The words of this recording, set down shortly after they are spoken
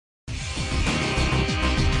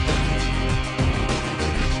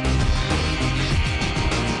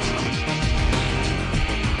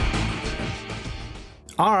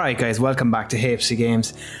Alright guys, welcome back to HC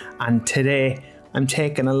Games, and today I'm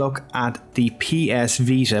taking a look at the PS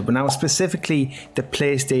Vita, but now specifically the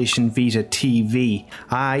PlayStation Vita TV.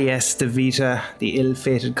 Ah yes, the Vita, the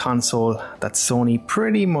ill-fated console that Sony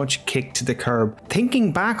pretty much kicked to the curb.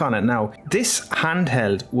 Thinking back on it now, this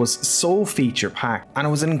handheld was so feature-packed and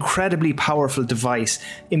it was an incredibly powerful device,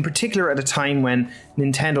 in particular at a time when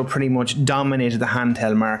Nintendo pretty much dominated the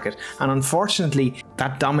handheld market, and unfortunately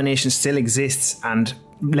that domination still exists and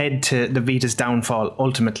led to the Vita's downfall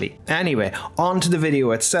ultimately. Anyway, on to the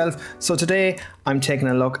video itself. So today I'm taking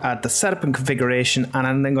a look at the setup and configuration, and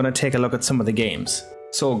I'm then going to take a look at some of the games.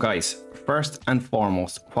 So guys, first and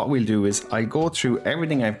foremost, what we'll do is I'll go through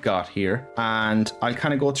everything I've got here, and I'll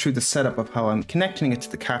kind of go through the setup of how I'm connecting it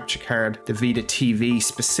to the capture card, the Vita TV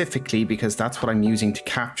specifically, because that's what I'm using to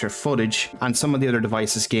capture footage, and some of the other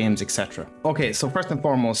devices, games, etc. Okay, so first and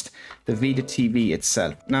foremost, the Vita TV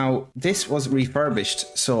itself. Now, this was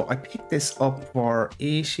refurbished, so I picked this up for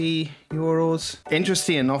 €80.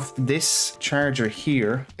 Interesting enough, this charger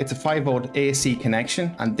here, it's a 5-volt AC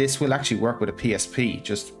connection, and this will actually work with a PSP,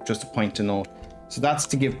 just a point to note. So that's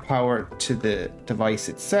to give power to the device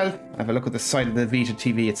itself. Have a look at the side of the Vita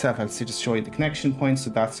TV itself. I'll just show you the connection points. So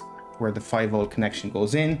that's where the 5-volt connection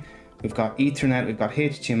goes in. We've got Ethernet, we've got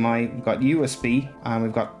HDMI, we've got USB, and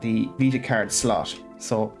we've got the Vita card slot.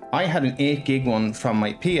 So I had an 8 gig one from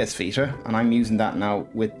my PS Vita, and I'm using that now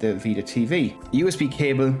with the Vita TV. USB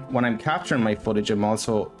cable, when I'm capturing my footage, I'm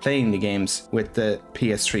also playing the games with the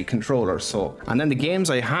PS3 controller. So, and then the games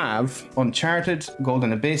I have, Uncharted,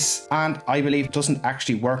 Golden Abyss, and I believe it doesn't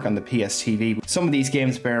actually work on the PS TV. Some of these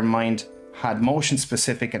games, bear in mind, had motion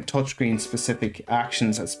specific and touchscreen specific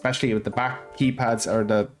actions, especially with the back keypads or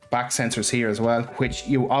the back sensors here as well, which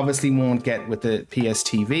you obviously won't get with the PS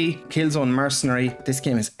TV. Killzone Mercenary, this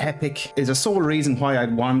game is epic. Is the sole reason why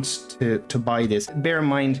I'd want to buy this. Bear in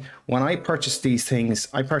mind, when I purchase these things,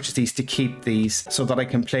 I purchase these to keep these so that I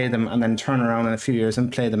can play them and then turn around in a few years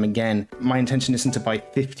and play them again. My intention isn't to buy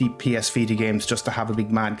 50 PS Vita games just to have a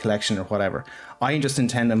big mad collection or whatever. I just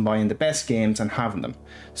intend on buying the best games and having them.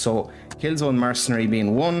 So Killzone Mercenary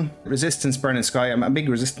being one, Resistance Burning Sky, I'm a big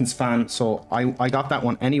Resistance fan, so I got that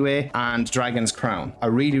one anyway, and Dragon's Crown, a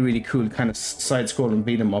really cool kind of side-scrolling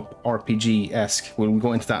beat-em-up RPG-esque. We'll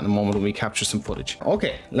go into that in a moment when we capture some footage.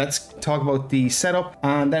 Okay, let's talk about the setup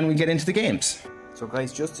and then we get into the games. So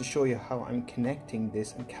guys, just to show you how I'm connecting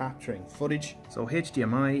this and capturing footage. So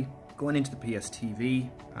HDMI going into the PS TV,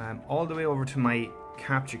 all the way over to my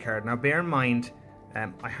capture card. Now bear in mind,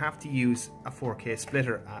 I have to use a 4K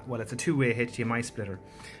splitter. Well, it's a two-way HDMI splitter,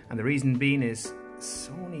 and the reason being is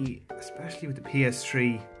Sony, especially with the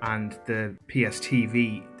PS3 and the PS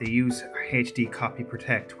TV, they use HD copy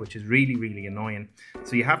protect, which is really annoying.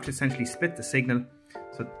 So you have to essentially split the signal.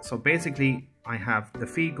 So basically I have the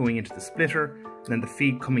feed going into the splitter, and then the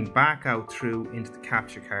feed coming back out through into the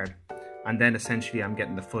capture card, and then essentially I'm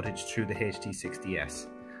getting the footage through the HD60S,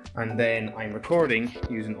 and then I'm recording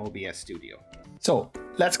using OBS Studio. So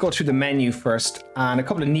let's go through the menu first, and a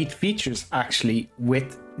couple of neat features actually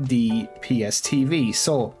with the PS TV.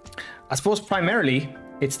 So I suppose primarily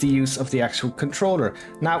it's the use of the actual controller.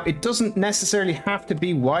 Now it doesn't necessarily have to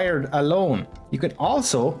be wired alone. You can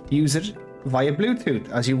also use it via Bluetooth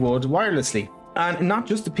as you would wirelessly. And not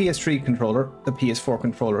just the PS3 controller, the PS4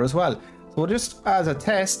 controller as well. So just as a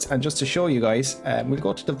test and just to show you guys, we'll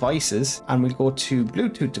go to devices and we'll go to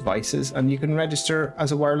Bluetooth devices, and you can register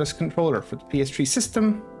as a wireless controller for the PS3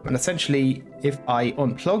 system. And essentially, if I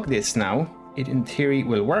unplug this now, it in theory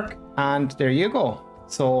will work, and there you go.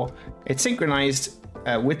 So it's synchronized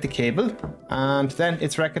with the cable, and then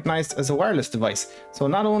it's recognized as a wireless device. So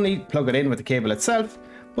not only plug it in with the cable itself,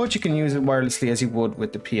 but you can use it wirelessly as you would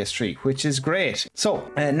with the PS3, which is great. So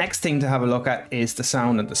next thing to have a look at is the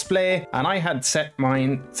sound and display, and I had set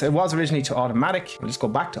mine, so it was originally to automatic. I'll just go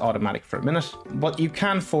back to automatic for a minute, but you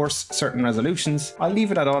can force certain resolutions. I'll leave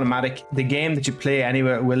it at automatic. The game that you play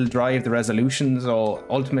anyway will drive the resolutions, so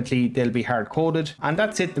ultimately they'll be hard coded, and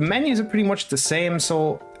that's it. The menus are pretty much the same,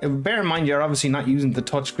 so bear in mind you're obviously not using the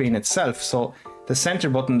touchscreen itself, so the center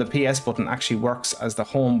button, the PS button, actually works as the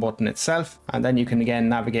home button itself, and then you can again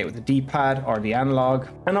navigate with the D-pad or the analog,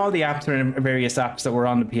 and all the apps and various apps that were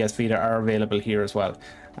on the PS Vita are available here as well.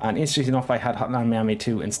 And interestingly enough, I had Hotline Miami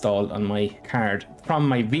 2 installed on my card from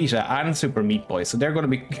my Vita and Super Meat Boy, so they're going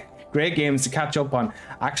to be great games to catch up on.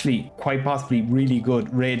 Actually, quite possibly really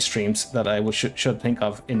good raid streams that I should think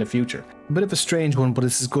of in the future. A bit of a strange one, but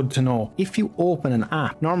this is good to know. If you open an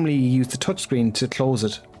app, normally you use the touchscreen to close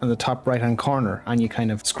it on the top right hand corner and you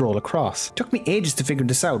kind of scroll across. It took me ages to figure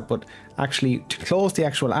this out, but actually to close the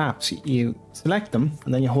actual apps, you select them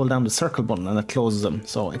and then you hold down the circle button and it closes them.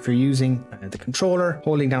 So if you're using the controller,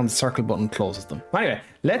 holding down the circle button closes them. Anyway,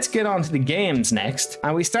 let's get on to the games next,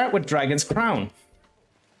 and we start with Dragon's Crown.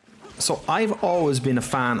 So I've always been a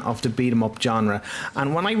fan of the beat 'em up genre,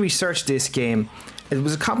 and when I researched this game, it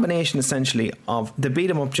was a combination essentially of the beat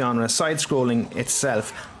 'em up genre, side-scrolling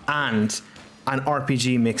itself, and an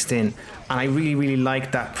RPG mixed in, and I really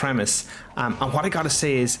like that premise. And what I gotta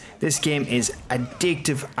say is this game is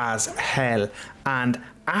addictive as hell and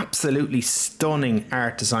absolutely stunning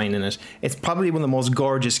art design in it. It's probably one of the most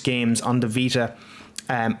gorgeous games on the Vita.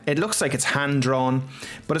 It looks like it's hand-drawn,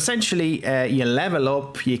 but essentially you level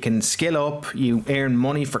up, you can skill up, you earn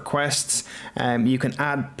money for quests, you can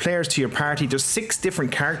add players to your party. There's 6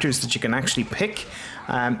 different characters that you can actually pick,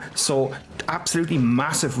 so absolutely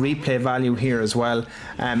massive replay value here as well.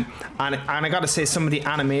 And I gotta say, some of the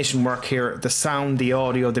animation work here, the sound, the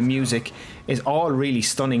audio, the music is all really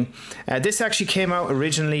stunning. This actually came out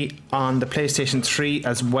originally on the PlayStation 3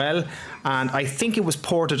 as well, and I think it was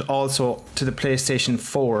ported also to the PlayStation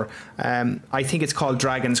 4. I think it's called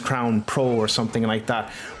Dragon's Crown Pro or something like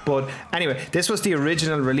that. But anyway, this was the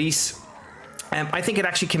original release. I think it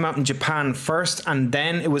actually came out in Japan first, and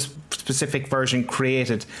then it was a specific version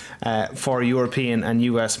created for European and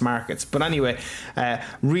US markets. But anyway,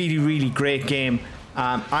 really great game.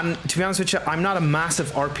 And to be honest with you, I'm not a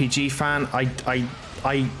massive RPG fan.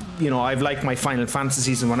 I've liked my Final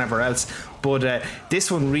Fantasies and whatever else, but this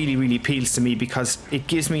one really appeals to me because it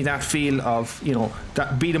gives me that feel of, you know,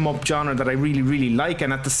 that beat 'em up genre that I really like,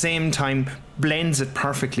 and at the same time blends it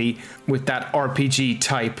perfectly with that RPG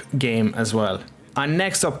type game as well. And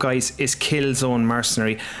next up, guys, is Killzone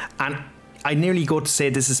Mercenary, and I nearly go to say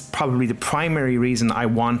this is probably the primary reason I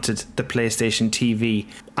wanted the PlayStation TV.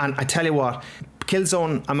 And I tell you what,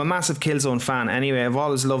 Killzone, I'm a massive Killzone fan anyway. I've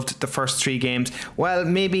always loved the first 3 games. Well,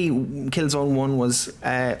 maybe Killzone 1 was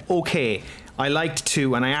okay. I liked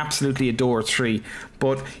 2 and I absolutely adore 3.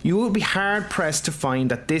 But you will be hard pressed to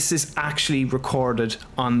find that this is actually recorded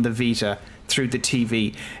on the Vita through the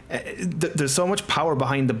TV. There's so much power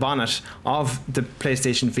behind the bonnet of the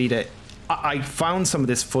PlayStation Vita. I found some of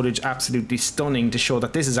this footage absolutely stunning to show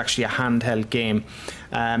that this is actually a handheld game.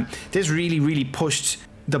 This really pushed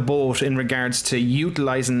the boat in regards to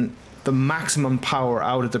utilizing the maximum power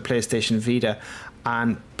out of the PlayStation Vita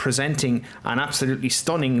and presenting an absolutely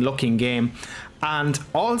stunning looking game. And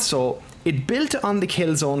also it built on the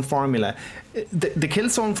Killzone formula. The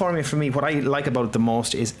Killzone formula, for me, what I like about it the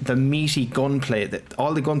most is the meaty gunplay.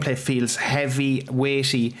 All the gunplay feels heavy,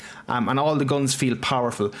 weighty, and all the guns feel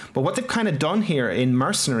powerful. But what they've kind of done here in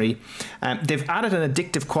Mercenary, they've added an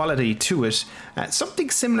addictive quality to it, something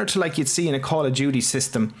similar to like you'd see in a Call of Duty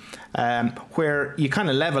system, where you kind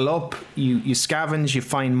of level up, you scavenge, you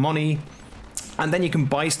find money, and then you can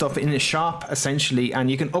buy stuff in a shop essentially,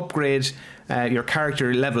 and you can upgrade your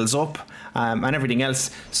character levels up and everything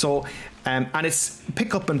else. So and it's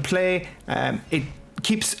pick up and play. It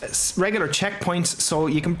keeps regular checkpoints, so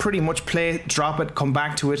you can pretty much play, drop it, come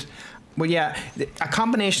back to it. But yeah, a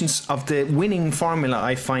combination of the winning formula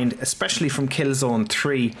I find, especially from Killzone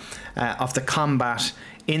 3, of the combat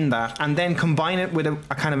in that, and then combine it with a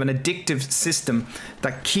kind of an addictive system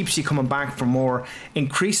that keeps you coming back for more,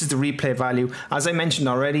 increases the replay value. As I mentioned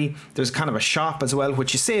already, there's kind of a shop as well,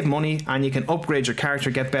 which you save money and you can upgrade your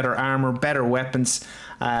character, get better armor, better weapons,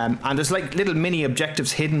 and there's like little mini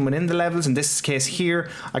objectives hidden within the levels. In this case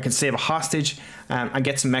here, I can save a hostage and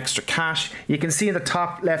get some extra cash. You can see in the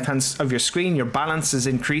top left hand of your screen, your balance is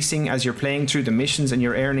increasing as you're playing through the missions and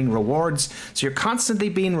you're earning rewards, so you're constantly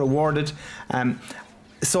being rewarded.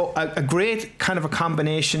 So a great kind of a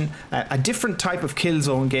combination, a different type of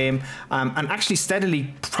Killzone game, and actually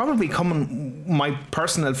steadily probably becoming my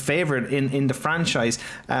personal favorite in the franchise.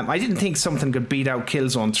 I didn't think something could beat out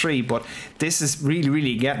Killzone 3, but this is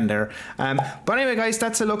really getting there. But anyway, guys,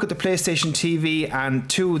 that's a look at the PlayStation TV and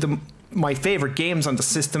 2 of my favorite games on the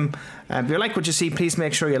system. If you like what you see, please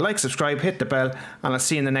make sure you like, subscribe, hit the bell, and I'll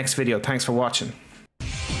see you in the next video. Thanks for watching.